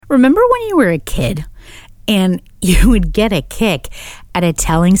Remember when you were a kid and you would get a kick out of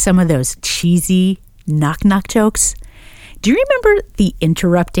telling some of those cheesy knock-knock jokes? Do you remember the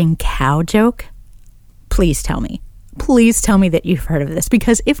interrupting cow joke? Please tell me. Please tell me that you've heard of this,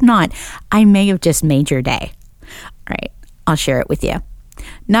 because if not, I may have just made your day. All right, I'll share it with you.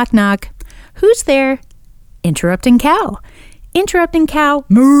 Knock, knock. Who's there? Interrupting cow. Interrupting cow.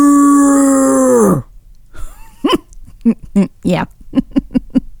 Moo. Yeah.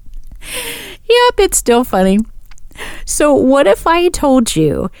 Yep, it's still funny. So what if I told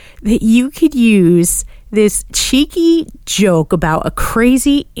you that you could use this cheeky joke about a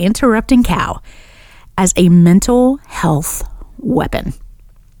crazy interrupting cow as a mental health weapon?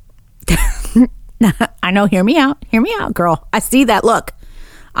 I know, hear me out, girl. I see that look.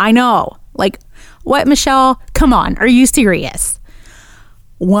 I know. Like, what, Michelle? Come on, are you serious?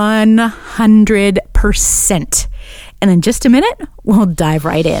 100%. And in just a minute, we'll dive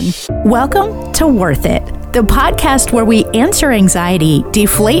right in. Welcome to Worth It, the podcast where we answer anxiety,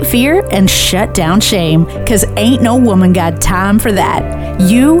 deflate fear, and shut down shame, because ain't no woman got time for that.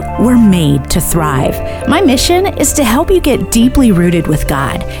 You were made to thrive. My mission is to help you get deeply rooted with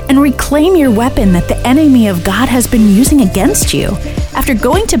God and reclaim your weapon that the enemy of God has been using against you. After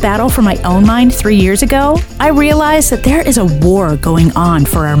going to battle for my own mind 3 years ago, I realized that there is a war going on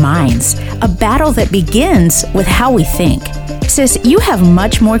for our minds, a battle that begins with how we think. Sis, you have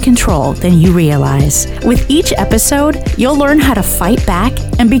much more control than you realize. With each episode, you'll learn how to fight back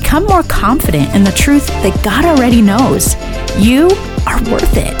and become more confident in the truth that God already knows. You are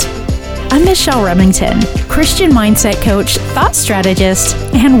worth it. I'm Michelle Remington, Christian mindset coach, thought strategist,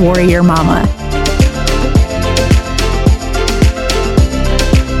 and warrior mama.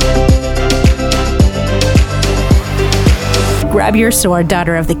 Grab your sword,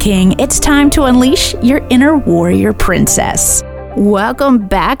 daughter of the king. It's time to unleash your inner warrior princess. Welcome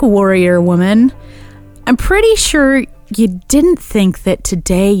back, warrior woman. I'm pretty sure you didn't think that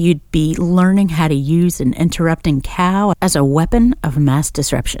today you'd be learning how to use an interrupting cow as a weapon of mass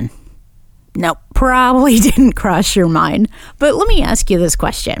disruption. Nope, probably didn't cross your mind. But let me ask you this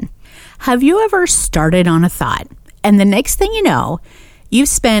question. Have you ever started on a thought, and the next thing you know, you've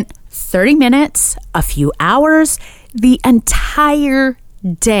spent 30 minutes, a few hours, the entire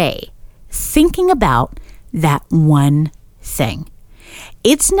day thinking about that one thing?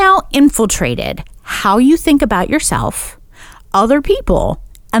 It's now infiltrated how you think about yourself, other people,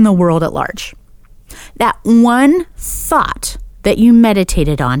 and the world at large. That one thought that you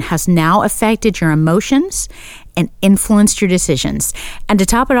meditated on has now affected your emotions and influenced your decisions. And to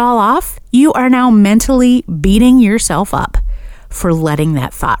top it all off, you are now mentally beating yourself up for letting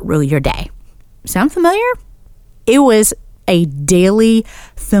that thought rule your day. Sound familiar? It was a daily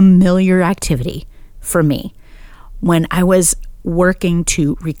familiar activity for me when I was working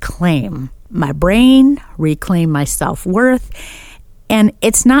to reclaim my brain, reclaim my self-worth. And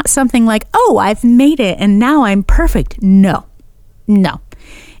it's not something like, oh, I've made it and now I'm perfect. No.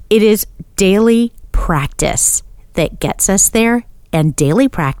 It is daily practice that gets us there, and daily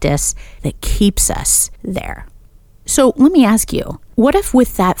practice that keeps us there. So let me ask you, what if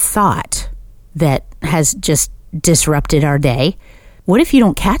with that thought that has just disrupted our day, what if you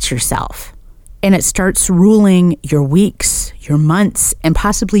don't catch yourself and it starts ruling your weeks, your months, and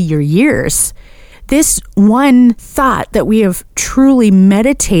possibly your years? This one thought that we have truly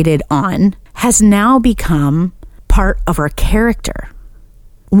meditated on has now become part of our character.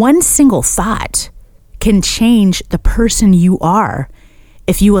 One single thought can change the person you are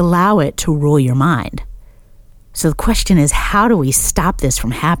if you allow it to rule your mind. So the question is, how do we stop this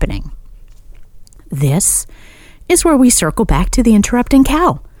from happening? This is where we circle back to the interrupting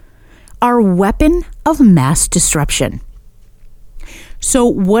cow, our weapon of mass disruption. So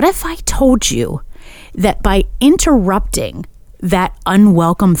what if I told you that by interrupting that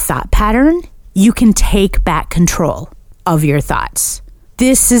unwelcome thought pattern, you can take back control of your thoughts?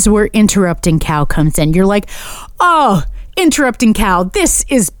 This is where interrupting cow comes in. You're like, oh, interrupting cow, this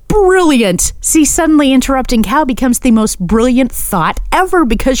is brilliant. See, suddenly interrupting cow becomes the most brilliant thought ever,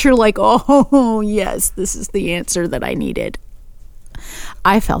 because you're like, oh, yes, this is the answer that I needed.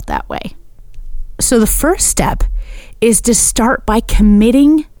 I felt that way. So the first step is to start by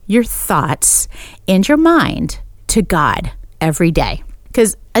committing your thoughts and your mind to God every day.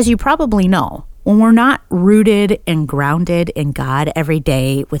 Because as you probably know, when we're not rooted and grounded in God every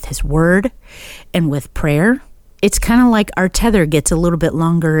day with His Word and with prayer, it's kind of like our tether gets a little bit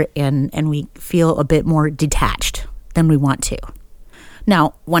longer and we feel a bit more detached than we want to.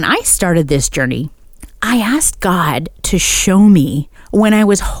 Now, when I started this journey, I asked God to show me when I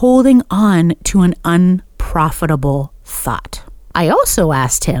was holding on to an unprofitable thought. I also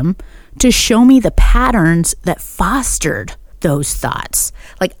asked him to show me the patterns that fostered those thoughts.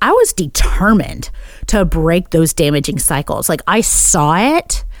 Like, I was determined to break those damaging cycles. Like, I saw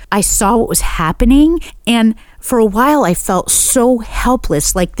it. I saw what was happening. And for a while, I felt so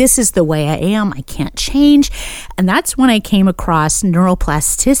helpless. Like, this is the way I am. I can't change. And that's when I came across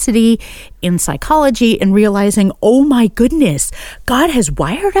neuroplasticity in psychology and realizing, oh my goodness, God has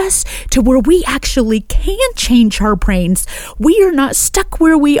wired us to where we actually can change our brains. We are not stuck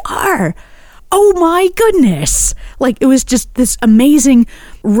where we are. Oh my goodness. Like, it was just this amazing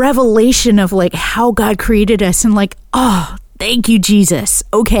revelation of like how God created us, and like, oh, thank you, Jesus.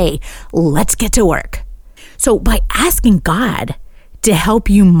 Okay, let's get to work. So by asking God to help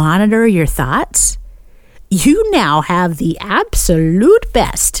you monitor your thoughts, you now have the absolute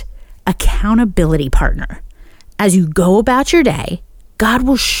best accountability partner. As you go about your day, God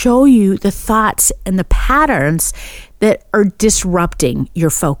will show you the thoughts and the patterns that are disrupting your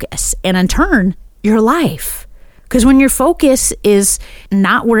focus and in turn, your life. Because when your focus is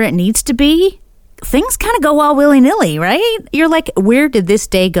not where it needs to be, things kind of go all willy-nilly, right? You're like, where did this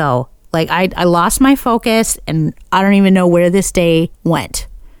day go? Like, I lost my focus and I don't even know where this day went.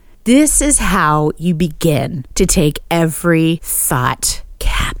 This is how you begin to take every thought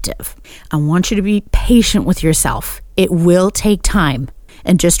captive. I want you to be patient with yourself. It will take time.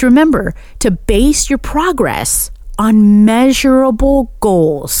 And just remember to base your progress on measurable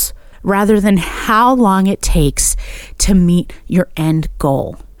goals rather than how long it takes to meet your end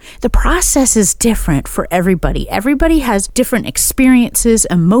goal. The process is different for everybody. Everybody has different experiences,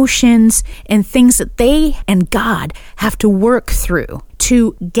 emotions, and things that they and God have to work through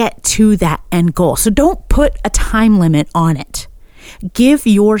to get to that end goal. So don't put a time limit on it. Give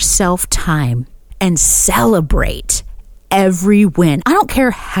yourself time and celebrate every win. I don't care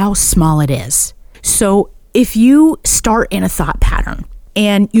how small it is. So if you start in a thought pattern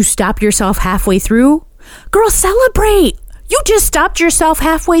and you stop yourself halfway through, girl, celebrate. You just stopped yourself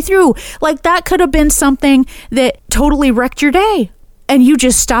halfway through. Like, that could have been something that totally wrecked your day, and you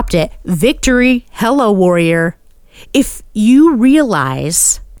just stopped it. Victory. Hello, warrior. If you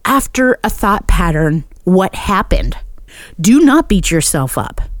realize after a thought pattern what happened, do not beat yourself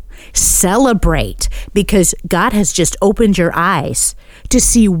up. Celebrate, because God has just opened your eyes to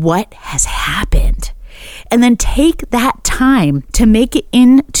see what has happened. And then take that time to make it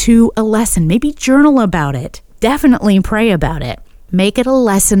into a lesson. Maybe journal about it. Definitely pray about it. Make it a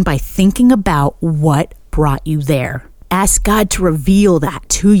lesson by thinking about what brought you there. Ask God to reveal that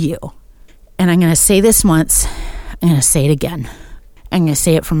to you. And I'm going to say this once. I'm going to say it again. I'm going to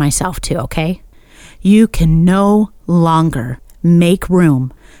say it for myself too, okay? You can no longer make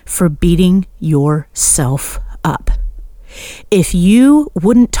room for beating yourself up. If you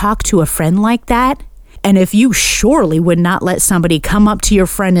wouldn't talk to a friend like that, and if you surely would not let somebody come up to your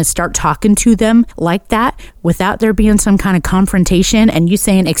friend and start talking to them like that without there being some kind of confrontation and you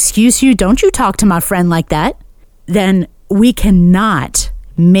saying, excuse you, don't you talk to my friend like that, then we cannot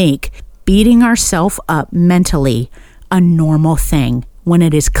make beating ourselves up mentally a normal thing when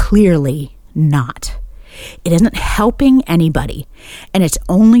it is clearly not. It isn't helping anybody, and it's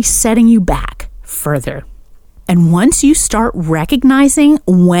only setting you back further. And once you start recognizing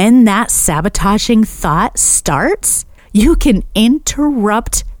when that sabotaging thought starts, you can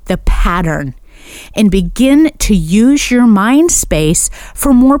interrupt the pattern and begin to use your mind space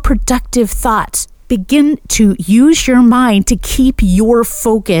for more productive thoughts. Begin to use your mind to keep your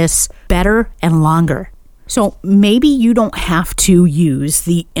focus better and longer. So maybe you don't have to use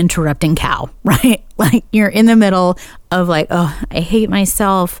the interrupting cow, right? Like, you're in the middle of like, oh, I hate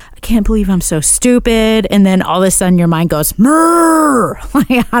myself. I can't believe I'm so stupid. And then all of a sudden your mind goes, murr.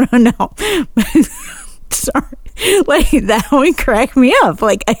 Like, I don't know. Sorry. Like, that would crack me up.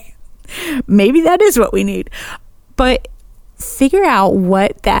 Like, maybe that is what we need. But figure out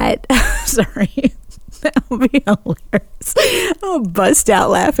what that, sorry, that would be hilarious. I'll bust out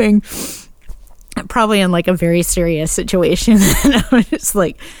laughing. Probably in like a very serious situation. And I would just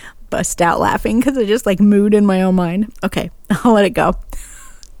like bust out laughing because I just like mood in my own mind. Okay, I'll let it go.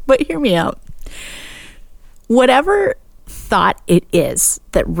 But hear me out. Whatever thought it is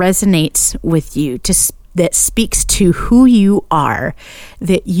that resonates with you, that speaks to who you are,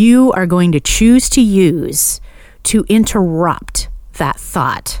 that you are going to choose to use to interrupt that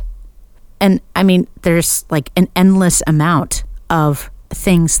thought. And I mean, there's like an endless amount of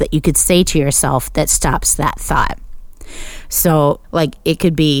things that you could say to yourself that stops that thought. So like, it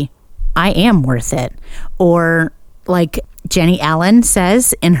could be, I am worth it. Or like Jenny Allen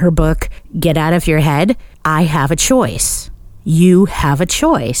says in her book, Get Out of Your Head, I have a choice. you have a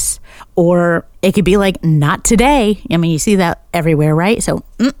choice. Or it could be like, not today. I mean, you see that everywhere, right? So,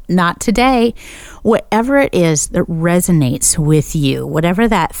 not today. Whatever it is that resonates with you, whatever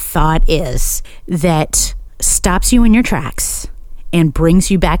that thought is that stops you in your tracks and brings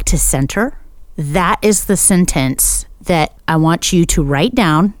you back to center, that is the sentence that I want you to write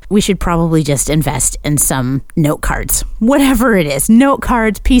down. We should probably just invest in some note cards, whatever it is, note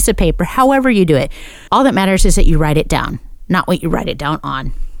cards, piece of paper, however you do it. All that matters is that you write it down, not what you write it down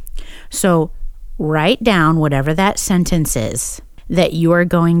on. So write down whatever that sentence is that you are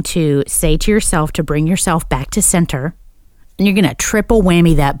going to say to yourself to bring yourself back to center. And you're going to triple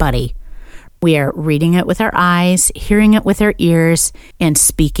whammy that, buddy. We are reading it with our eyes, hearing it with our ears, and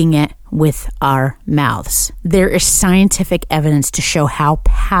speaking it with our mouths. There is scientific evidence to show how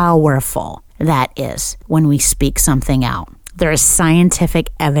powerful that is when we speak something out. There is scientific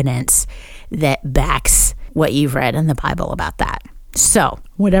evidence that backs what you've read in the Bible about that. So,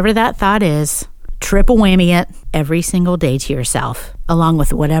 whatever that thought is, triple whammy it every single day to yourself, along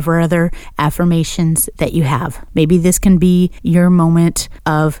with whatever other affirmations that you have. Maybe this can be your moment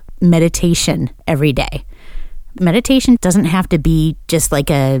of meditation every day. Meditation doesn't have to be just like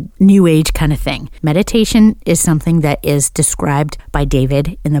a new age kind of thing. Meditation is something that is described by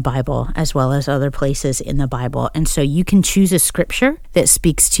David in the Bible as well as other places in the Bible. And so you can choose a scripture that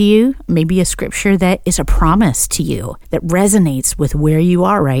speaks to you, maybe a scripture that is a promise to you that resonates with where you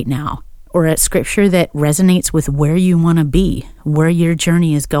are right now, or a scripture that resonates with where you want to be, where your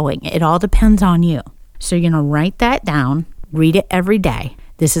journey is going. It all depends on you. So you're going to write that down, read it every day.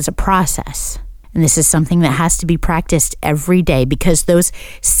 This is a process. And this is something that has to be practiced every day, because those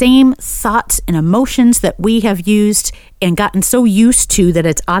same thoughts and emotions that we have used and gotten so used to that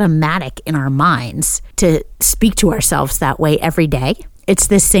it's automatic in our minds to speak to ourselves that way every day. It's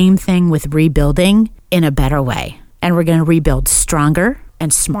the same thing with rebuilding in a better way. And we're going to rebuild stronger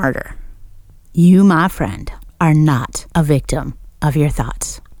and smarter. You, my friend, are not a victim of your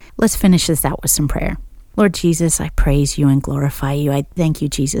thoughts. Let's finish this out with some prayer. Lord Jesus, I praise you and glorify you. I thank you,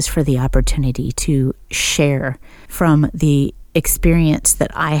 Jesus, for the opportunity to share from the experience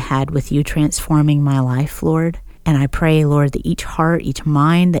that I had with you transforming my life, Lord. And I pray, Lord, that each heart, each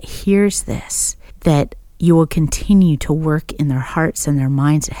mind that hears this, that you will continue to work in their hearts and their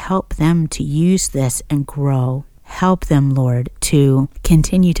minds, help them to use this and grow. Help them, Lord, to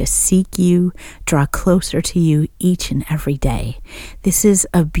continue to seek you, draw closer to you each and every day. This is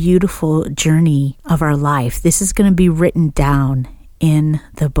a beautiful journey of our life. This is going to be written down in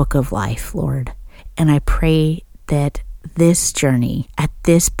the book of life, Lord. And I pray that this journey, at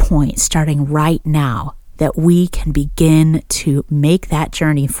this point, starting right now, that we can begin to make that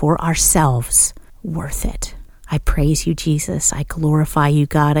journey for ourselves worth it. I praise you, Jesus. I glorify you,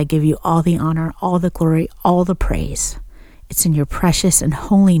 God. I give you all the honor, all the glory, all the praise. It's in your precious and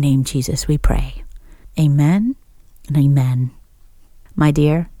holy name, Jesus, we pray. Amen and amen. My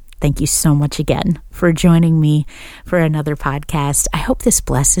dear, thank you so much again for joining me for another podcast. I hope this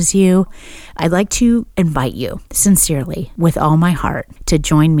blesses you. I'd like to invite you sincerely, with all my heart, to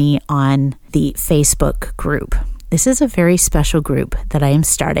join me on the Facebook group. This is a very special group that I am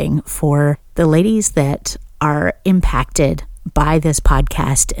starting for the ladies that are impacted by this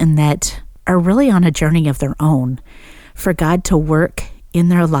podcast and that are really on a journey of their own for God to work in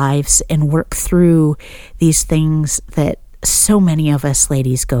their lives and work through these things that so many of us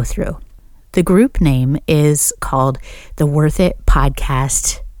ladies go through. The group name is called the Worth It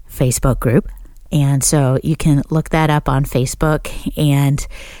Podcast Facebook group. And so you can look that up on Facebook and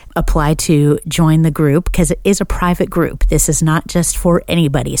apply to join the group, because it is a private group. This is not just for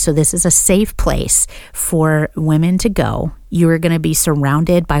anybody. So this is a safe place for women to go. You are going to be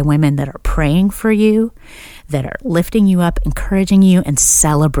surrounded by women that are praying for you, that are lifting you up, encouraging you, and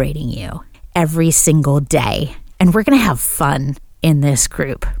celebrating you every single day. And we're going to have fun in this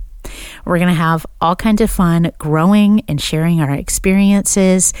group. We're going to have all kinds of fun growing and sharing our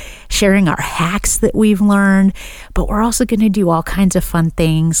experiences, sharing our hacks that we've learned, but we're also going to do all kinds of fun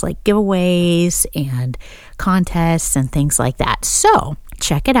things like giveaways and contests and things like that. So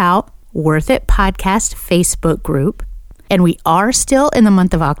check it out, Worth It Podcast Facebook group. And we are still in the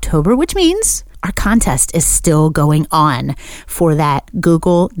month of October, which means our contest is still going on for that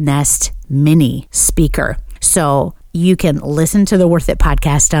Google Nest Mini speaker. So you can listen to the Worth It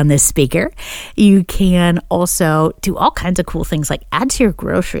podcast on this speaker. You can also do all kinds of cool things like add to your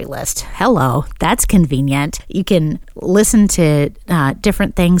grocery list. Hello, that's convenient. You can listen to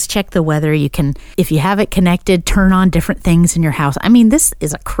different things, check the weather. You can, if you have it connected, turn on different things in your house. I mean, this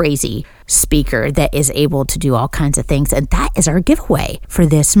is a crazy speaker that is able to do all kinds of things. And that is our giveaway for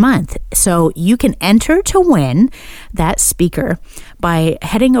this month. So you can enter to win that speaker by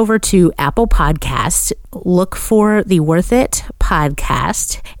heading over to Apple Podcasts, look for the Worth It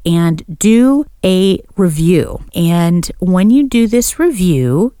podcast, and do a review. And when you do this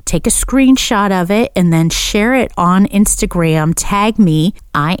review, take a screenshot of it and then share it on Instagram. Tag me.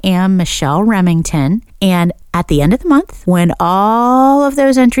 I am Michelle Remington. And at the end of the month, when all of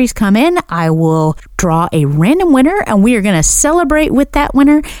those entries come in, I will draw a random winner, and we are going to celebrate with that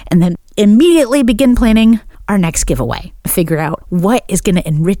winner and then immediately begin planning our next giveaway. Figure out what is going to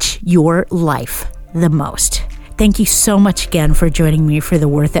enrich your life the most. Thank you so much again for joining me for the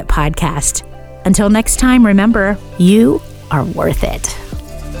Worth It podcast. Until next time, remember, you are worth it.